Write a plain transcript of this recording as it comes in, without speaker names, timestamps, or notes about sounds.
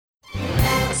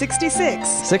66.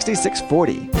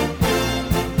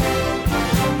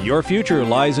 6640. Your future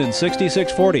lies in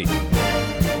 6640.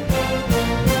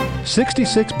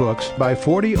 66 books by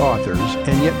 40 authors,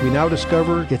 and yet we now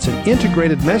discover it's an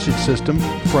integrated message system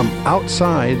from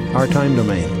outside our time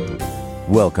domain.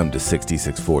 Welcome to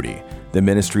 6640, the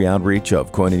ministry outreach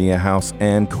of Koinonia House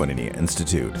and Koinonia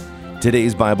Institute.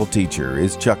 Today's Bible teacher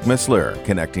is Chuck Missler,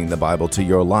 connecting the Bible to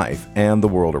your life and the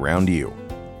world around you.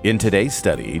 In today's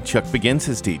study, Chuck begins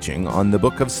his teaching on the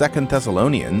book of 2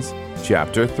 Thessalonians,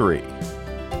 chapter 3.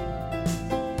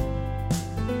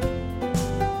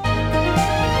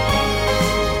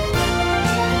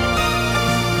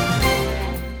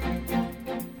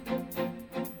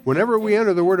 Whenever we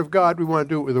enter the Word of God, we want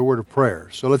to do it with a word of prayer.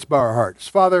 So let's bow our hearts.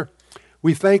 Father,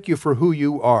 we thank you for who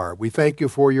you are. We thank you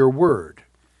for your Word.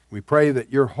 We pray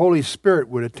that your Holy Spirit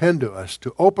would attend to us,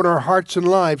 to open our hearts and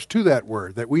lives to that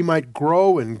Word, that we might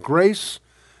grow in grace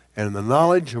and in the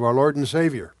knowledge of our Lord and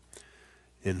Savior,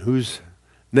 in whose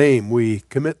name we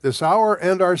commit this hour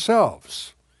and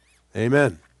ourselves.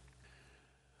 Amen.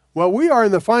 Well, we are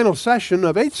in the final session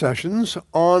of 8 sessions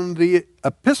on the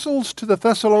epistles to the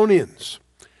Thessalonians.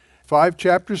 5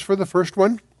 chapters for the first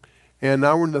one, and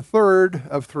now we're in the third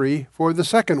of 3 for the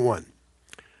second one.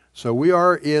 So we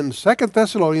are in 2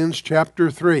 Thessalonians chapter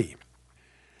 3.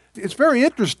 It's very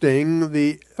interesting.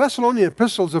 The Thessalonian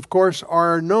epistles, of course,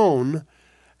 are known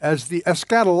as the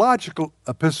eschatological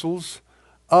epistles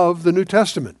of the New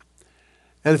Testament.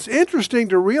 And it's interesting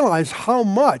to realize how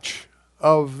much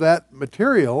of that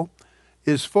material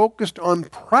is focused on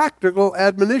practical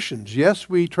admonitions. Yes,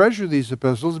 we treasure these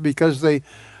epistles because they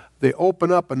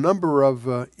open up a number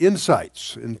of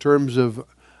insights in terms of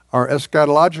our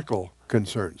eschatological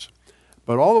concerns.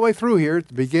 But all the way through here, at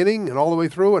the beginning and all the way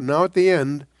through and now at the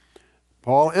end,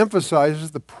 Paul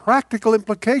emphasizes the practical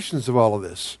implications of all of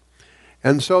this.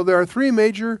 And so there are 3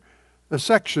 major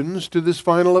sections to this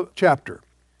final chapter.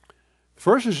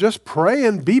 First is just pray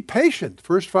and be patient,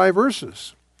 first 5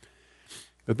 verses.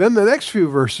 But then the next few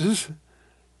verses,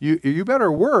 you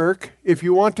better work if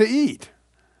you want to eat.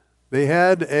 They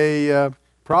had a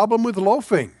problem with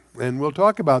loafing, and we'll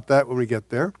talk about that when we get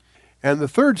there. And the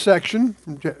third section,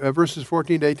 from verses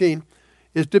 14 to 18,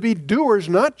 is to be doers,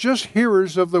 not just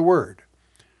hearers of the word.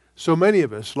 So many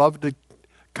of us love to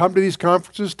come to these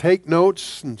conferences, take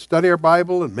notes, and study our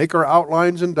Bible, and make our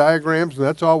outlines and diagrams, and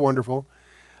that's all wonderful.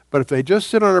 But if they just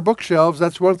sit on our bookshelves,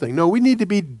 that's one thing. No, we need to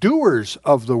be doers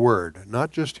of the word, not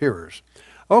just hearers.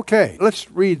 Okay, let's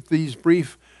read these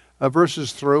brief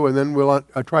verses through, and then we'll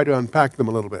try to unpack them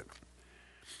a little bit.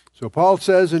 So Paul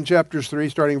says in chapters 3,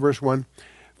 starting verse 1,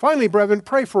 "Finally, brethren,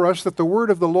 pray for us that the word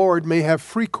of the Lord may have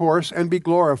free course and be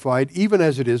glorified, even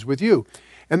as it is with you,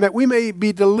 and that we may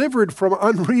be delivered from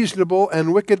unreasonable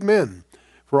and wicked men.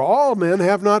 For all men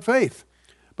have not faith.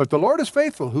 But the Lord is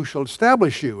faithful, who shall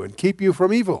establish you and keep you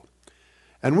from evil.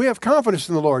 And we have confidence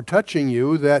in the Lord touching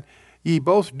you, that ye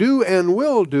both do and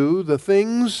will do the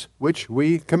things which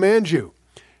we command you.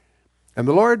 And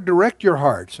the Lord direct your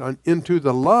hearts into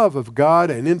the love of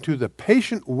God and into the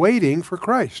patient waiting for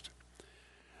Christ.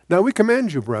 Now we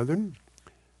command you, brethren,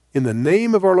 in the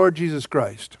name of our Lord Jesus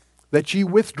Christ, that ye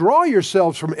withdraw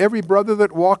yourselves from every brother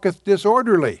that walketh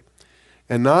disorderly,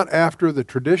 and not after the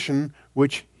tradition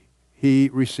which he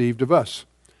received of us.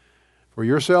 For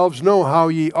yourselves know how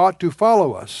ye ought to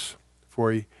follow us,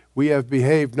 for we have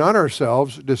behaved not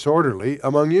ourselves disorderly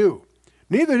among you.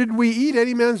 Neither did we eat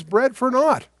any man's bread for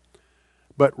naught,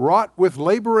 but wrought with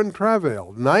labor and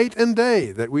travail, night and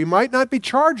day, that we might not be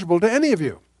chargeable to any of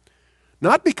you.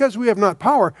 Not because we have not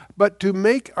power, but to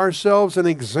make ourselves an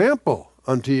example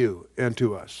unto you and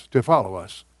to us, to follow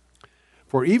us.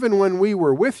 For even when we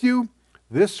were with you,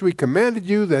 this we commanded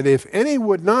you, that if any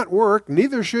would not work,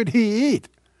 neither should he eat.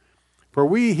 For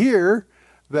we hear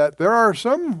that there are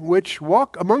some which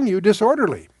walk among you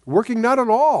disorderly, working not at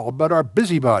all, but are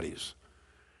busybodies.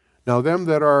 Now them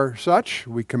that are such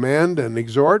we command and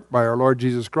exhort by our Lord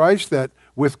Jesus Christ, that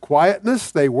with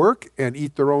quietness they work and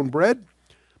eat their own bread.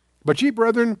 But ye,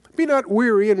 brethren, be not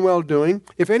weary in well-doing.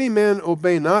 If any man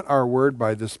obey not our word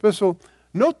by dismissal,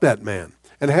 note that man,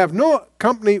 and have no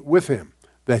company with him,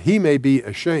 that he may be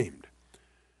ashamed.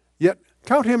 Yet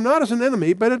count him not as an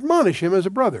enemy, but admonish him as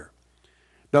a brother.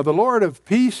 Now the Lord of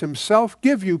peace himself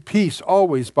give you peace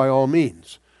always by all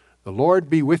means. The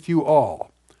Lord be with you all.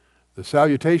 The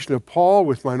salutation of Paul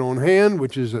with mine own hand,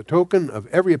 which is a token of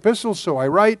every epistle, so I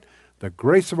write, the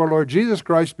grace of our Lord Jesus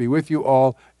Christ be with you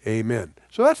all. Amen.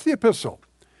 So that's the epistle,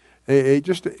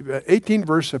 just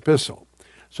 18-verse epistle.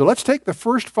 So let's take the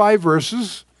first 5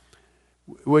 verses,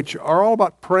 which are all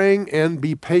about praying and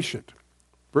be patient.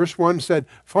 Verse 1 said,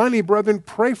 "Finally, brethren,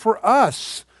 pray for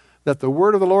us that the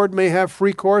word of the Lord may have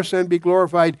free course and be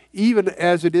glorified, even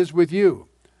as it is with you.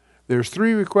 There's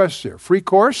 3 requests here. Free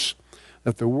course,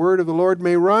 that the word of the Lord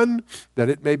may run, that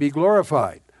it may be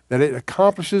glorified, that it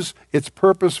accomplishes its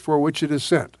purpose for which it is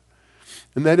sent.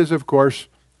 And that is, of course,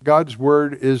 God's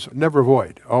word is never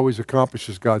void, always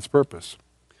accomplishes God's purpose.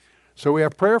 So we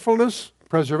have prayerfulness,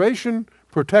 preservation,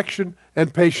 protection,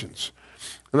 and patience.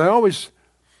 And I always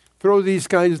throw these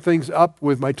kinds of things up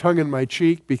with my tongue in my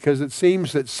cheek because it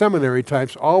seems that seminary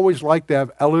types always like to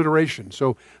have alliteration.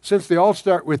 So since they all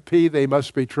start with P, they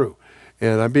must be true.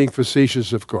 And I'm being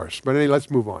facetious, of course. But anyway, let's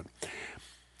move on.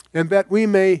 And that we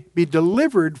may be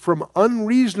delivered from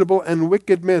unreasonable and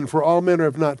wicked men, for all men are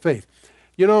of not faith.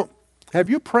 You know, have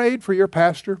you prayed for your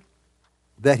pastor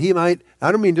that he might,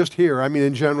 I don't mean just here, I mean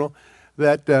in general,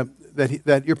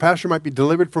 that your pastor might be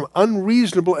delivered from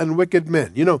unreasonable and wicked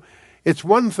men? You know, it's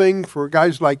one thing for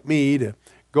guys like me to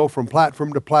go from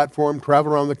platform to platform,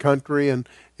 travel around the country, and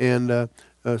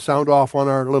sound off on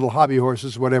our little hobby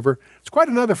horses, whatever. It's quite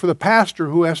another for the pastor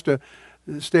who has to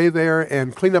stay there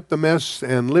and clean up the mess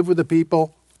and live with the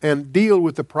people and deal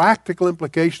with the practical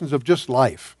implications of just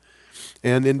life.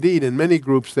 And indeed, in many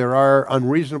groups, there are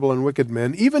unreasonable and wicked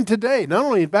men, even today, not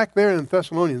only back there in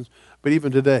Thessalonians, but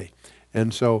even today.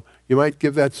 And so you might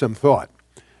give that some thought.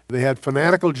 They had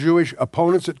fanatical Jewish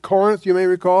opponents at Corinth, you may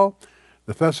recall.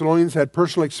 The Thessalonians had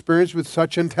personal experience with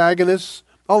such antagonists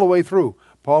all the way through.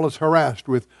 Paul is harassed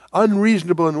with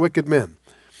unreasonable and wicked men.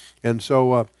 And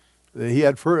so he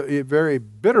had a very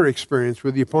bitter experience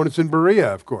with the opponents in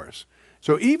Berea, of course.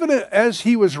 So even as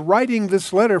he was writing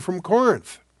this letter from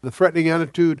Corinth, the threatening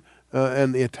attitude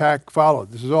and the attack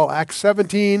followed. This is all Acts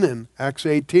 17 and Acts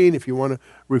 18, if you want to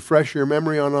refresh your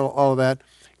memory on all of that.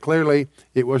 Clearly,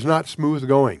 it was not smooth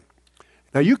going.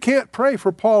 Now, you can't pray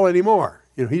for Paul anymore.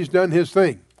 You know, he's done his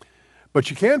thing.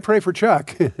 But you can pray for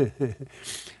Chuck.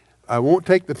 I won't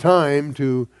take the time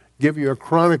to give you a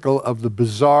chronicle of the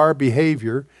bizarre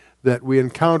behavior that we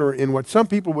encounter in what some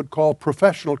people would call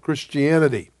professional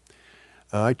Christianity.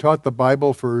 I taught the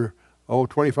Bible for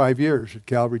 25 years at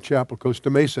Calvary Chapel, Costa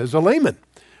Mesa, as a layman.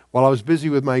 While I was busy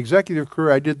with my executive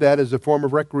career, I did that as a form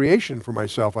of recreation for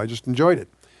myself. I just enjoyed it.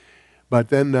 But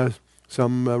then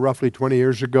some roughly 20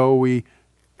 years ago, we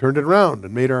turned it around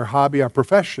and made our hobby our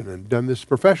profession and done this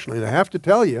professionally. And I have to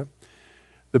tell you,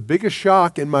 the biggest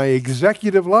shock in my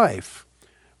executive life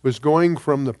was going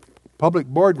from the public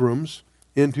boardrooms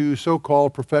into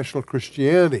so-called professional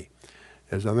Christianity.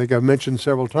 As I think I've mentioned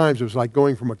several times, it was like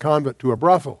going from a convent to a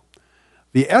brothel.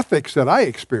 The ethics that I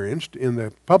experienced in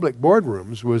the public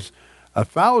boardrooms was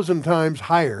 1,000 times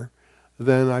higher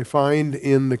than I find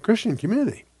in the Christian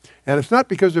community. And it's not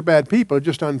because they're bad people, they're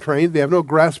just untrained. They have no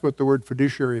grasp what the word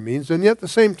fiduciary means. And yet at the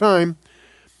same time,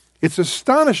 it's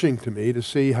astonishing to me to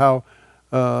see how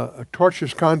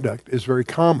tortious conduct is very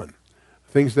common.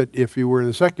 Things that if you were in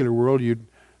the secular world, you'd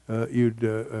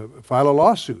file a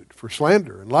lawsuit for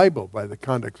slander and libel by the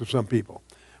conduct of some people.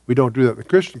 We don't do that in the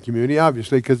Christian community,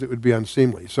 obviously, because it would be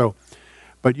unseemly. So,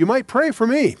 but you might pray for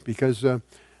me, because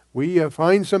we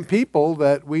find some people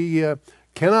that we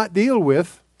cannot deal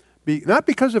with, not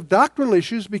because of doctrinal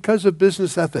issues, because of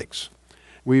business ethics.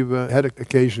 We've had an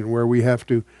occasion where we have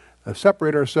to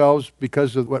separate ourselves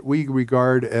because of what we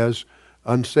regard as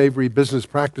unsavory business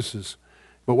practices.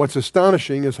 But what's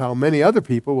astonishing is how many other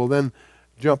people will then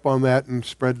jump on that and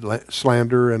spread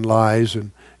slander and lies,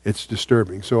 and it's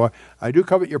disturbing. So I do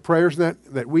covet your prayers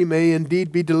that we may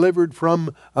indeed be delivered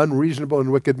from unreasonable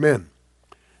and wicked men.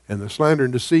 And the slander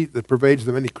and deceit that pervades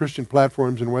the many Christian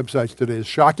platforms and websites today is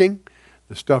shocking.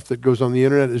 The stuff that goes on the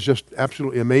internet is just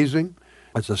absolutely amazing.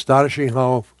 It's astonishing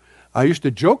how I used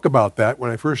to joke about that when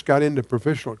I first got into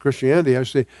professional Christianity. I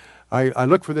say, I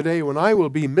look for the day when I will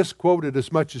be misquoted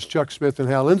as much as Chuck Smith and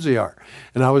Hal Lindsey are.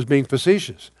 And I was being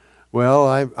facetious. Well,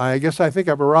 I guess I think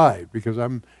I've arrived, because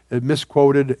I'm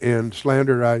misquoted and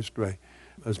slanderized by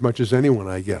as much as anyone,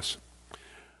 I guess.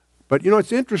 But, you know,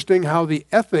 it's interesting how the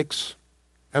ethics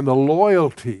and the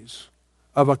loyalties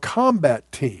of a combat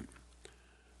team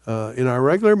in our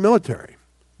regular military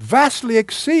vastly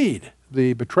exceed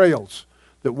the betrayals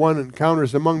that one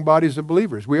encounters among bodies of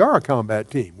believers. We are a combat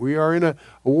team. We are in a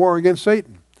war against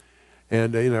Satan.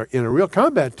 And in a real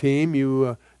combat team,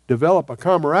 you develop a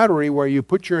camaraderie where you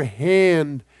put your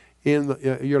hand in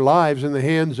your lives in the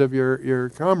hands of your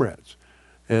comrades.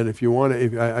 And if you want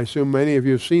to, I assume many of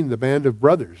you have seen The Band of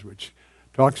Brothers, which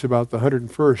talks about the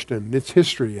 101st and its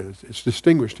history and its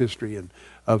distinguished history and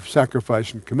of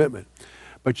sacrifice and commitment.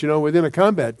 But you know, within a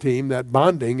combat team, that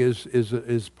bonding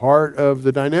is part of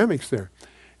the dynamics there.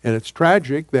 And it's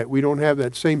tragic that we don't have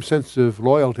that same sense of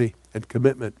loyalty and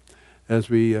commitment as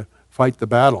we fight the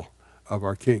battle of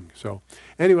our King. So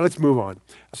anyway, let's move on.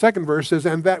 Second verse says,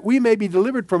 and that we may be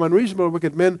delivered from unreasonable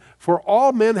wicked men, for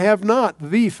all men have not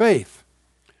the faith.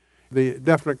 The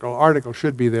definite article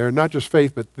should be there, not just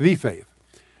faith, but the faith.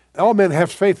 All men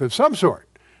have faith of some sort,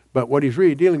 but what he's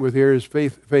really dealing with here is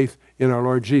faith in our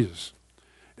Lord Jesus,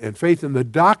 and faith in the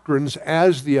doctrines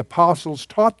as the apostles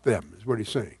taught them, is what he's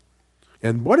saying.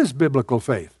 And what is biblical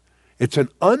faith? It's an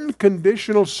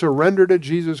unconditional surrender to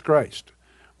Jesus Christ.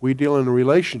 We deal in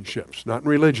relationships, not in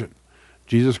religion.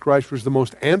 Jesus Christ was the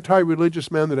most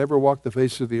anti-religious man that ever walked the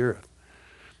face of the earth.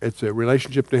 It's a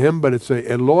relationship to him, but it's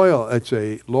a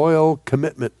loyal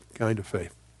commitment kind of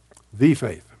faith. The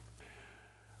faith.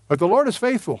 But the Lord is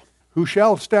faithful, who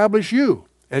shall establish you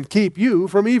and keep you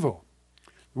from evil.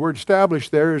 The word establish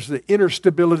there is the inner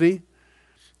stability,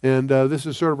 and this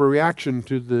is sort of a reaction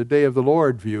to the day of the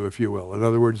Lord view, if you will. In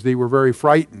other words, they were very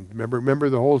frightened. Remember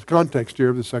the whole context here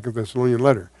of the 2 Thessalonian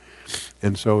letter.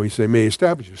 And so he said, may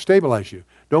establish you, stabilize you.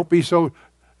 Don't be so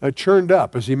churned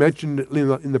up, as he mentioned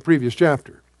in the previous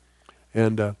chapter.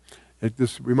 And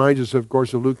this reminds us, of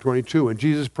course, of Luke 22. And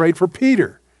Jesus prayed for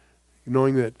Peter,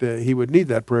 knowing that he would need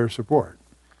that prayer support.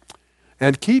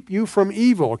 And keep you from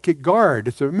evil. Guard,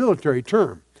 it's a military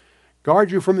term. Guard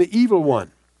you from the evil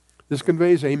one. This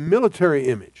conveys a military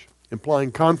image,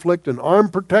 implying conflict and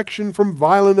armed protection from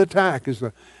violent attack is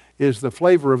the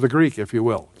flavor of the Greek, if you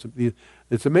will.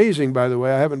 It's amazing, by the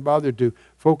way, I haven't bothered to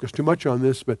focus too much on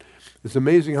this, but it's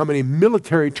amazing how many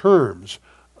military terms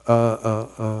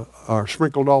are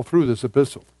sprinkled all through this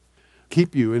epistle.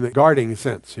 Keep you in a guarding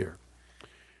sense here.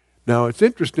 Now, it's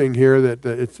interesting here that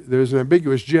there's an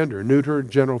ambiguous gender, neuter,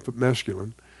 general,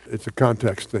 masculine. It's a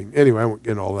context thing. Anyway, I won't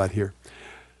get into all that here.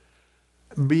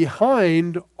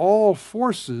 Behind all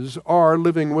forces are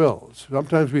living wills.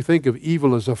 Sometimes we think of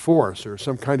evil as a force or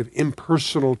some kind of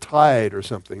impersonal tide or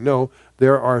something. No,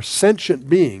 there are sentient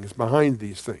beings behind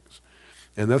these things.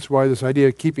 And that's why this idea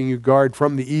of keeping you guard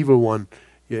from the evil one,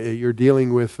 you're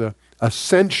dealing with a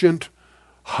sentient,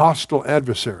 hostile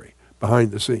adversary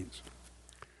behind the scenes.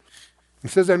 It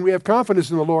says, and we have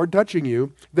confidence in the Lord touching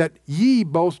you, that ye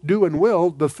both do and will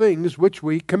the things which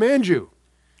we command you.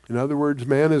 In other words,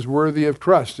 man is worthy of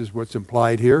trust, is what's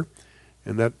implied here.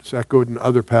 And that's echoed in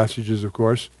other passages, of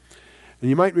course.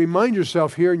 And you might remind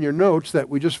yourself here in your notes that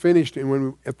we just finished, and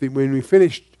when we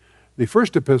finished the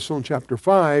first epistle in chapter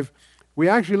 5, we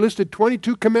actually listed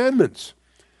 22 commandments.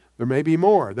 There may be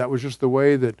more. That was just the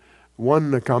way that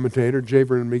one commentator,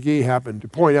 Javer and McGee, happened to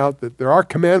point out that there are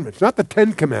commandments. Not the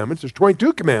 10 commandments. There's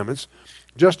 22 commandments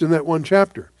just in that one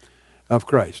chapter of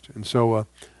Christ. And so I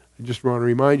just want to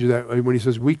remind you that when he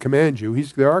says, we command you,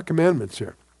 there are commandments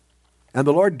here. And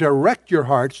the Lord direct your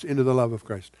hearts into the love of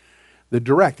Christ. The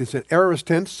direct, it's an aorist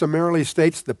tense, summarily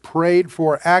states the prayed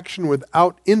for action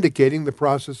without indicating the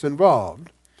process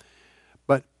involved,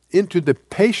 but into the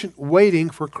patient waiting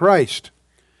for Christ.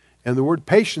 And the word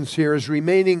patience here is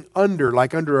remaining under,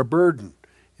 like under a burden,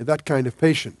 and that kind of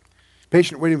patient.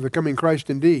 Patient waiting for the coming Christ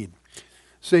indeed.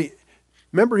 See,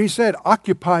 remember he said,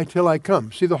 occupy till I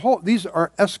come. See, these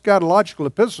are eschatological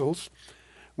epistles.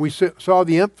 We saw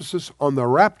the emphasis on the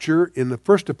rapture in the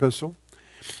first epistle.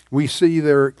 We see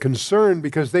their concern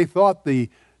because they thought the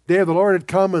day of the Lord had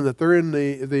come and that they're in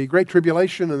the great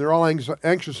tribulation and they're all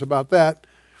anxious about that,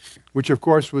 which of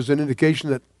course was an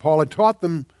indication that Paul had taught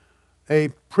them a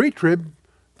pre-trib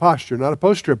posture, not a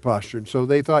post-trib posture. And so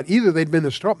they thought either they'd been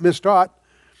mistaught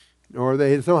or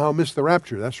they had somehow missed the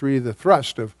rapture. That's really the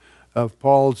thrust of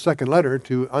Paul's second letter,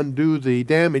 to undo the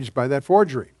damage by that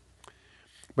forgery.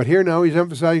 But here now he's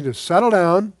emphasizing to settle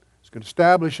down. He's going to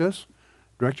establish us,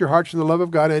 direct your hearts in the love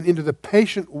of God, and into the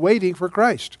patient waiting for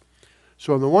Christ.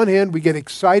 So on the one hand, we get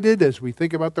excited as we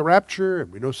think about the rapture,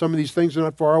 and we know some of these things are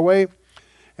not far away.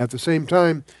 At the same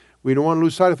time, we don't want to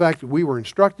lose sight of the fact that we were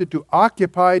instructed to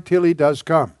occupy till he does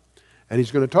come. And he's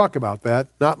going to talk about that,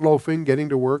 not loafing, getting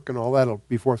to work, and all that will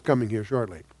be forthcoming here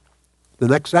shortly. The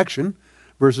next section,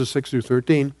 verses 6 through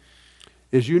 13,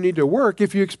 is you need to work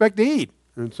if you expect to eat.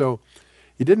 And so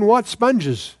he didn't want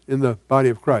sponges in the body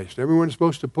of Christ. Everyone's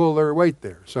supposed to pull their weight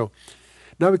there. So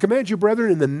now we command you,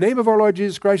 brethren, in the name of our Lord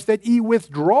Jesus Christ, that ye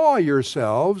withdraw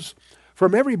yourselves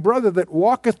from every brother that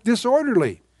walketh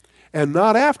disorderly, and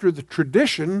not after the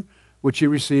tradition which he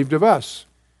received of us.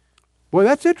 Boy,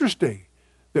 that's interesting,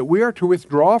 that we are to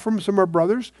withdraw from some of our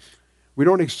brothers. We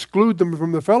don't exclude them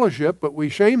from the fellowship, but we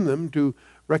shame them to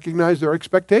recognize their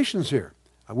expectations here.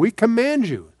 We command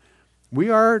you. We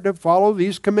are to follow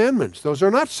these commandments. Those are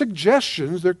not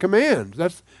suggestions, they're commands.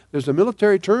 There's a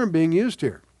military term being used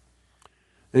here.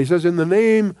 And he says, in the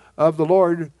name of the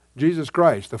Lord Jesus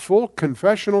Christ, the full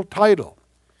confessional title.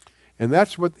 And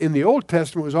that's what in the Old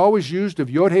Testament was always used of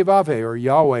Yod-Heh-Vav-Heh, or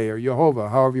Yahweh, or Jehovah,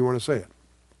 however you want to say it.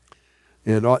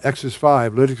 In Exodus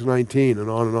 5, Leviticus 19, and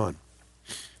on and on.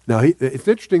 Now, it's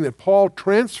interesting that Paul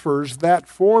transfers that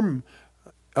form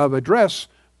of address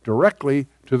directly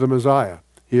to the Messiah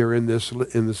here in this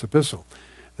epistle.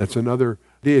 That's another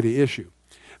deity issue.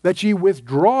 That ye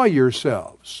withdraw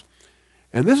yourselves.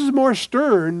 And this is more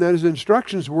stern than his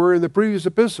instructions were in the previous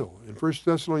epistle, in 1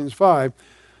 Thessalonians 5.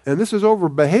 And this is over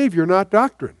behavior, not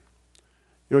doctrine.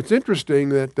 You know, it's interesting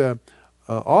that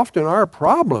often our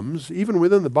problems, even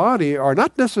within the body, are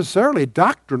not necessarily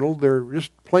doctrinal. They're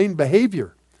just plain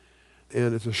behavior.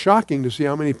 And it's shocking to see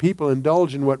how many people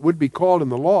indulge in what would be called in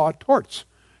the law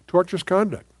torturous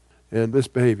conduct and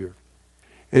misbehavior.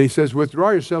 And he says, withdraw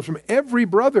yourselves from every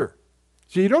brother.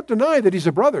 So you don't deny that he's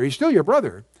a brother. He's still your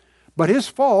brother. But his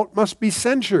fault must be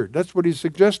censured. That's what he's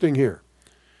suggesting here.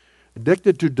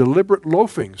 Addicted to deliberate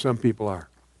loafing, some people are.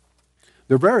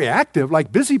 They're very active,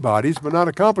 like busybodies, but not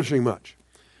accomplishing much.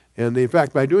 And in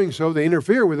fact, by doing so, they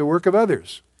interfere with the work of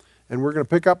others. And we're going to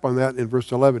pick up on that in verse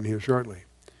 11 here shortly.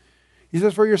 He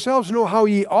says, for yourselves know how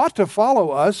ye ought to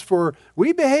follow us, for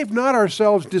we behave not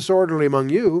ourselves disorderly among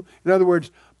you. In other words,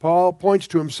 Paul points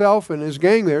to himself and his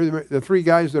gang there, the three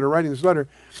guys that are writing this letter,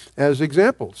 as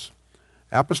examples,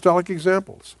 apostolic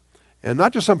examples. And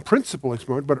not just some principle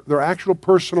experiment, but their actual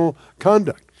personal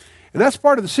conduct. And that's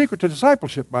part of the secret to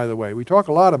discipleship, by the way. We talk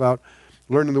a lot about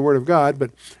learning the Word of God,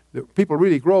 but people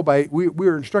really grow by, we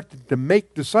are instructed to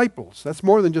make disciples. That's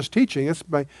more than just teaching.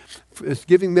 It's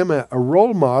giving them a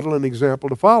role model, an example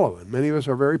to follow. And many of us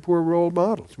are very poor role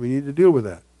models. We need to deal with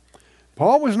that.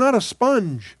 Paul was not a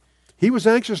sponge. He was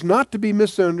anxious not to be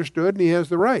misunderstood, and he has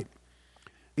the right.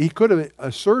 He could have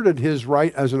asserted his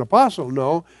right as an apostle.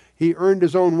 No, he earned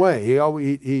his own way.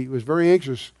 He was very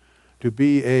anxious to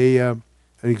be an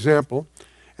example,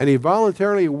 and he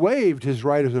voluntarily waived his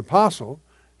right as an apostle.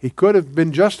 He could have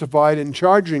been justified in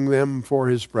charging them for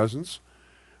his presence,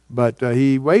 but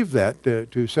he waived that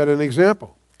to set an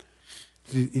example.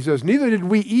 He says, neither did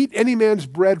we eat any man's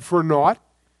bread for naught.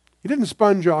 He didn't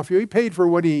sponge off you. He paid for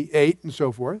what he ate and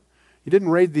so forth. He didn't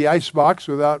raid the icebox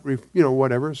without,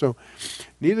 whatever. So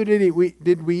neither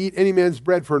did we eat any man's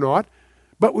bread for naught,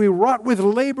 but we wrought with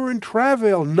labor and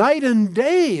travail night and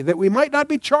day, that we might not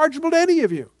be chargeable to any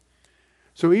of you.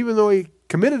 So even though he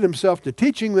committed himself to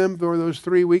teaching them for those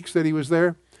 3 weeks that he was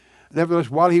there, nevertheless,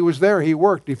 while he was there, he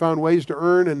worked. He found ways to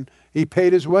earn, and he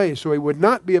paid his way, so he would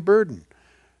not be a burden.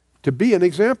 To be an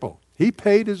example, he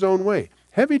paid his own way.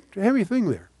 Heavy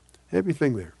thing there. Heavy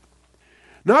thing there.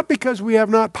 Not because we have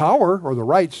not power, or the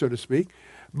right, so to speak,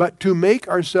 but to make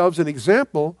ourselves an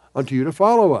example unto you to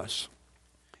follow us.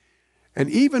 And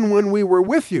even when we were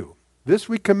with you, this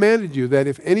we commanded you, that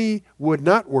if any would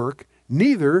not work,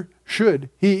 neither should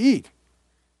he eat.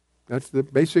 That's the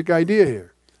basic idea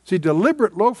here. See,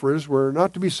 deliberate loafers were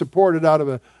not to be supported out of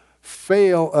a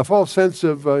false sense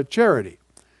of charity.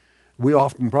 We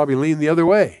often probably lean the other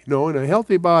way. No, in a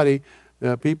healthy body,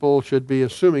 people should be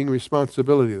assuming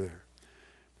responsibility there.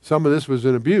 Some of this was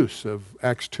an abuse of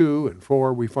Acts 2 and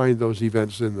 4. We find those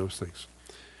events in those things.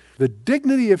 The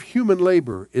dignity of human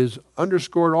labor is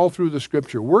underscored all through the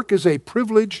Scripture. Work is a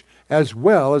privilege as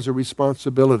well as a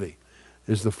responsibility,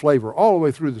 is the flavor all the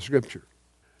way through the Scripture.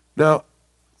 Now,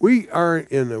 we are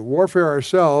in a warfare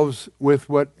ourselves with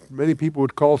what many people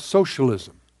would call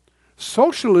socialism.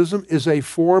 Socialism is a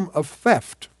form of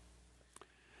theft.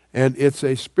 And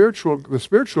the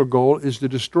spiritual goal is to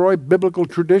destroy biblical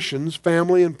traditions,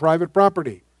 family, and private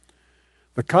property.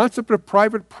 The concept of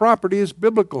private property is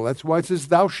biblical. That's why it says,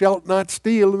 thou shalt not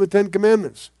steal in the Ten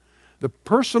Commandments. The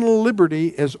personal liberty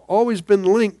has always been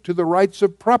linked to the rights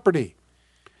of property.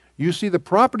 You see the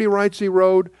property rights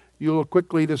erode, you'll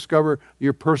quickly discover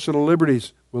your personal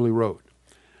liberties will erode.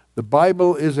 The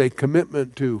Bible is a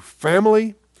commitment to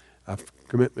family, a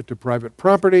commitment to private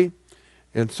property,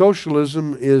 and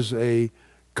socialism is a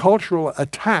cultural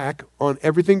attack on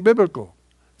everything biblical.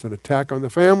 It's an attack on the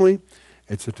family.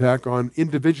 It's an attack on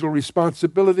individual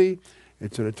responsibility.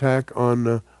 It's an attack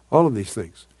on all of these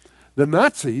things. The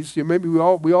Nazis, maybe we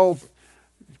all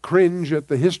cringe at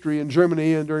the history in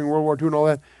Germany and during World War II and all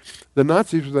that. The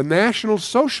Nazis were the National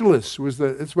Socialists.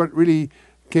 It's what really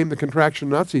came the contraction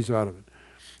Nazis out of it.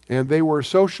 And they were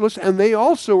socialists, and they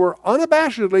also were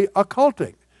unabashedly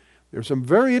occultic. There's some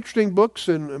very interesting books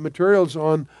and materials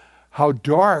on how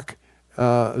dark,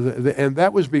 and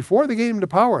that was before they came to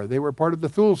power. They were part of the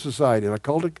Thule Society, an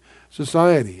occultic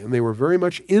society, and they were very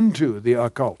much into the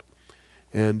occult.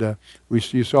 And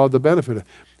you saw the benefit of it.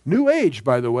 New Age,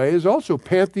 by the way, is also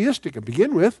pantheistic to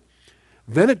begin with.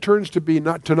 Then it turns to be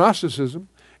not to Gnosticism,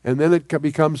 and then it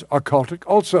becomes occultic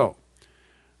also.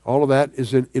 All of that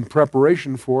is in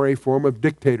preparation for a form of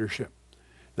dictatorship.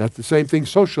 That's the same thing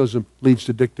socialism leads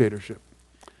to dictatorship.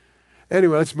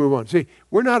 Anyway, let's move on. See,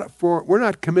 we're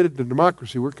not committed to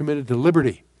democracy, we're committed to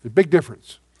liberty. There's a big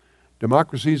difference.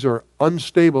 Democracies are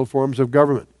unstable forms of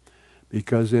government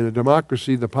because in a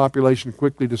democracy the population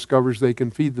quickly discovers they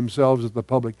can feed themselves at the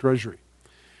public treasury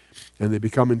and they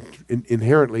become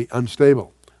inherently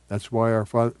unstable. That's why our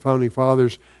founding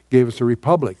fathers gave us a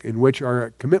republic in which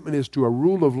our commitment is to a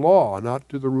rule of law, not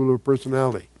to the rule of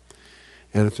personality.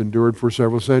 And it's endured for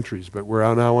several centuries, but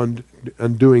we're now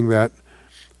undoing that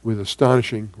with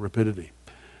astonishing rapidity.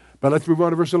 But let's move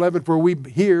on to verse 11. For we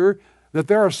hear that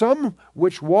there are some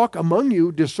which walk among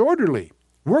you disorderly,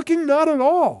 working not at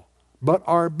all, but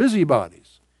are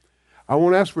busybodies. I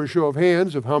won't ask for a show of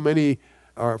hands of how many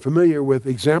are familiar with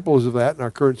examples of that in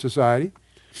our current society.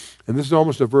 And this is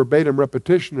almost a verbatim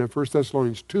repetition of 1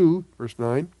 Thessalonians 2, verse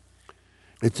 9.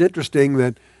 It's interesting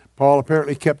that Paul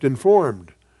apparently kept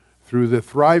informed through the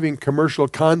thriving commercial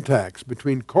contacts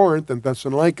between Corinth and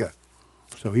Thessalonica.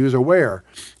 So he was aware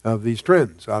of these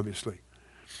trends, obviously.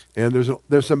 And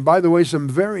there's some, by the way, some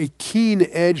very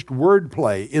keen-edged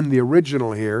wordplay in the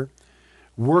original here.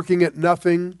 Working at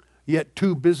nothing, yet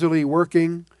too busily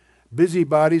working.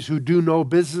 Busybodies who do no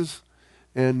business.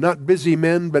 And not busy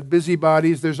men, but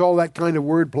busybodies. There's all that kind of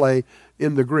wordplay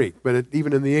in the Greek. But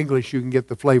even in the English, you can get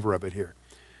the flavor of it here.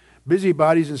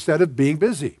 Busybodies instead of being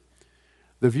busy.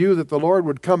 The view that the Lord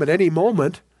would come at any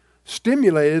moment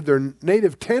stimulated their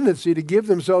native tendency to give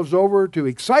themselves over to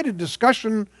excited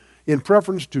discussion in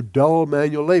preference to dull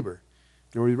manual labor.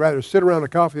 Or we'd rather sit around a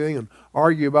coffee thing and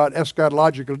argue about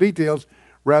eschatological details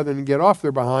rather than get off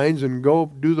their behinds and go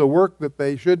do the work that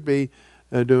they should be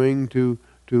doing to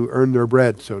earn their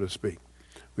bread, so to speak.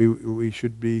 We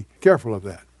should be careful of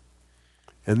that.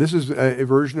 And this is a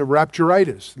version of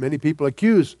rapturitis. Many people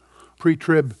accuse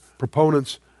pre-trib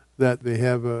proponents that they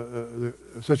have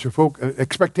such a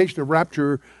expectation of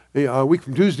rapture a week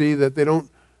from Tuesday that they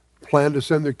don't plan to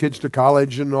send their kids to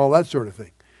college and all that sort of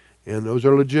thing. And those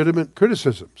are legitimate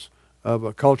criticisms of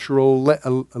a cultural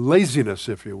laziness,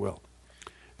 if you will.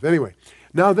 Anyway,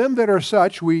 now them that are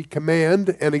such we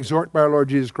command and exhort by our Lord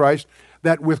Jesus Christ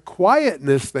that with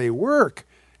quietness they work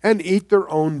and eat their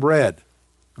own bread.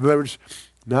 In other words,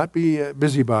 not be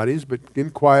busybodies, but in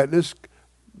quietness,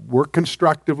 work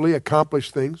constructively,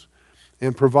 accomplish things,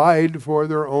 and provide for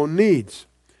their own needs.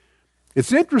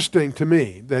 It's interesting to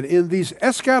me that in these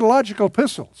eschatological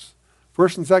epistles, 1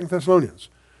 and 2 Thessalonians,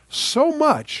 so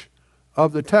much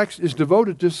of the text is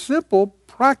devoted to simple,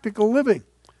 practical living.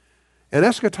 And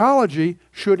eschatology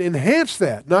should enhance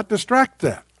that, not distract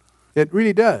that. It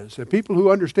really does. And people who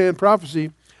understand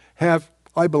prophecy have,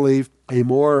 I believe, a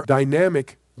more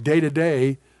dynamic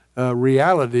day-to-day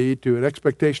reality to an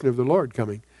expectation of the Lord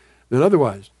coming than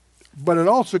otherwise. But it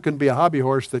also can be a hobby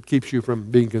horse that keeps you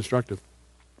from being constructive.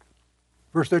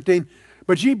 Verse 13,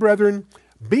 but ye, brethren,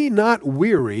 be not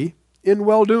weary in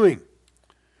well-doing.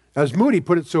 As Moody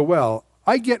put it so well,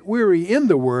 I get weary in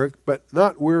the work, but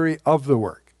not weary of the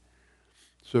work.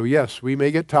 So yes, we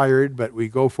may get tired, but we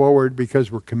go forward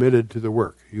because we're committed to the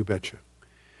work, you betcha.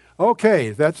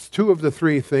 Okay, that's two of the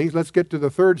three things. Let's get to the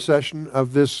third session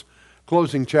of this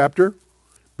closing chapter.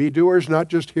 Be doers, not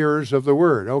just hearers of the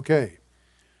word. Okay.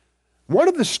 One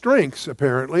of the strengths,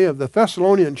 apparently, of the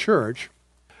Thessalonian church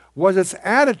was its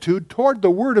attitude toward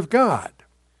the Word of God.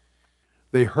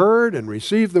 They heard and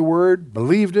received the Word,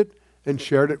 believed it, and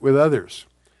shared it with others.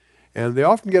 And they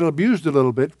often get abused a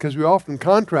little bit because we often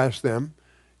contrast them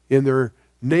in their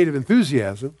native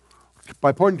enthusiasm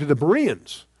by pointing to the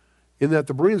Bereans, in that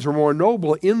the Bereans were more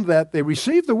noble in that they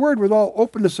received the Word with all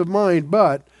openness of mind,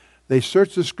 but they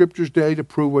searched the Scriptures daily to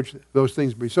prove which those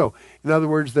things be so. In other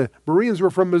words, the Bereans were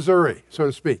from Missouri, so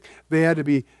to speak. They had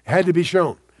to be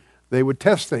shown. They would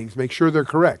test things, make sure they're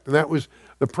correct, and that was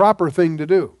the proper thing to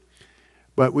do.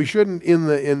 But we shouldn't,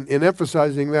 in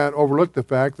emphasizing that, overlook the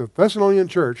fact that the Thessalonian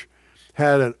church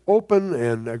had an open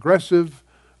and aggressive,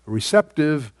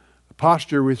 receptive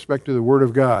posture with respect to the Word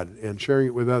of God and sharing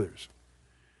it with others.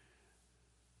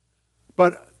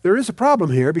 But there is a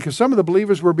problem here because some of the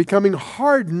believers were becoming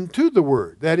hardened to the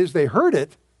Word. That is, they heard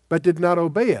it, but did not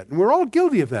obey it. And we're all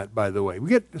guilty of that, by the way. We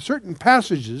get certain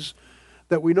passages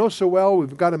that we know so well,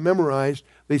 we've got them memorized.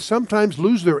 They sometimes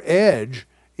lose their edge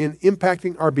in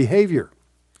impacting our behavior.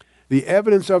 The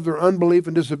evidence of their unbelief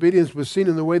and disobedience was seen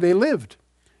in the way they lived.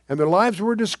 And their lives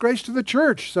were a disgrace to the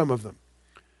church, some of them.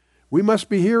 We must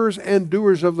be hearers and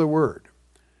doers of the Word.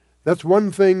 That's one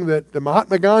thing that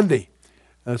Mahatma Gandhi,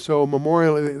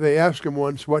 they asked him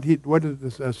once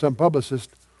some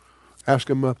publicist asked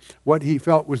him what he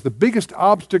felt was the biggest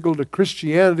obstacle to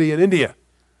Christianity in India.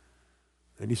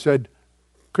 And he said,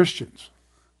 Christians.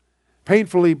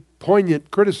 Painfully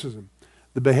poignant criticism.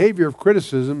 The behavior of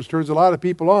criticisms turns a lot of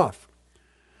people off.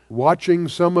 Watching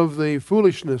some of the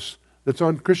foolishness that's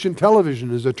on Christian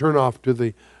television is a turnoff to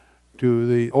the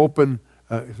open,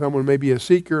 someone may be a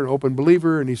seeker, an open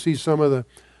believer, and he sees some of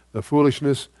the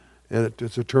foolishness, and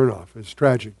it's a turnoff. It's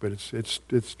tragic, but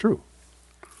it's true.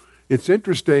 It's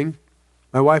interesting.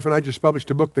 My wife and I just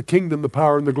published a book, The Kingdom, the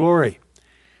Power, and the Glory.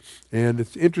 And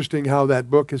it's interesting how that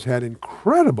book has had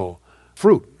incredible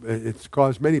fruit. It's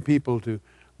caused many people to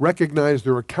recognize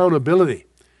their accountability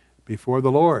before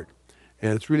the Lord.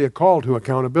 And it's really a call to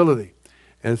accountability.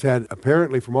 And it's had,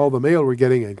 apparently, from all the mail we're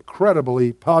getting,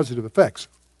 incredibly positive effects.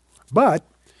 But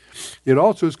it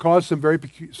also has caused some very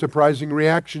surprising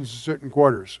reactions in certain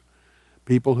quarters.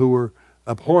 People who were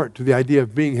abhorrent to the idea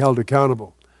of being held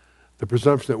accountable. The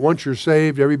presumption that once you're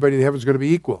saved, everybody in heaven is going to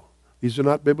be equal. These are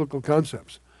not biblical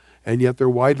concepts. And yet they're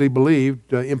widely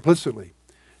believed implicitly.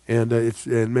 And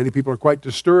many people are quite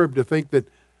disturbed to think that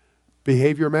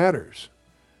behavior matters.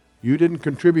 You didn't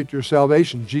contribute to your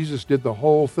salvation. Jesus did the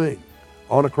whole thing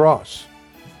on a cross.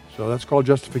 So that's called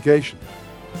justification.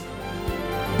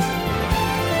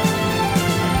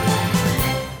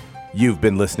 You've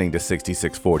been listening to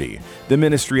 6640, the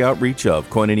ministry outreach of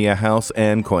Koinonia House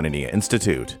and Koinonia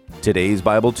Institute. Today's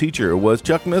Bible teacher was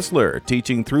Chuck Missler,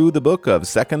 teaching through the book of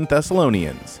 2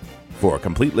 Thessalonians. For a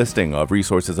complete listing of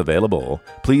resources available,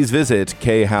 please visit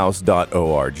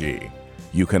khouse.org.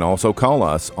 You can also call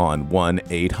us on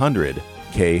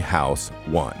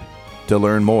 1-800-KHOUSE-1. To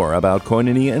learn more about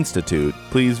Koinonia Institute,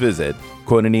 please visit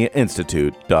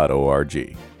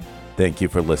koinoniainstitute.org. Thank you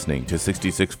for listening to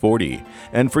 6640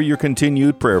 and for your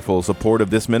continued prayerful support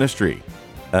of this ministry.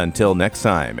 Until next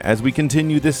time, as we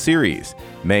continue this series,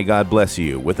 may God bless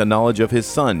you with the knowledge of His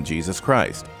Son, Jesus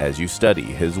Christ, as you study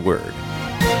His Word.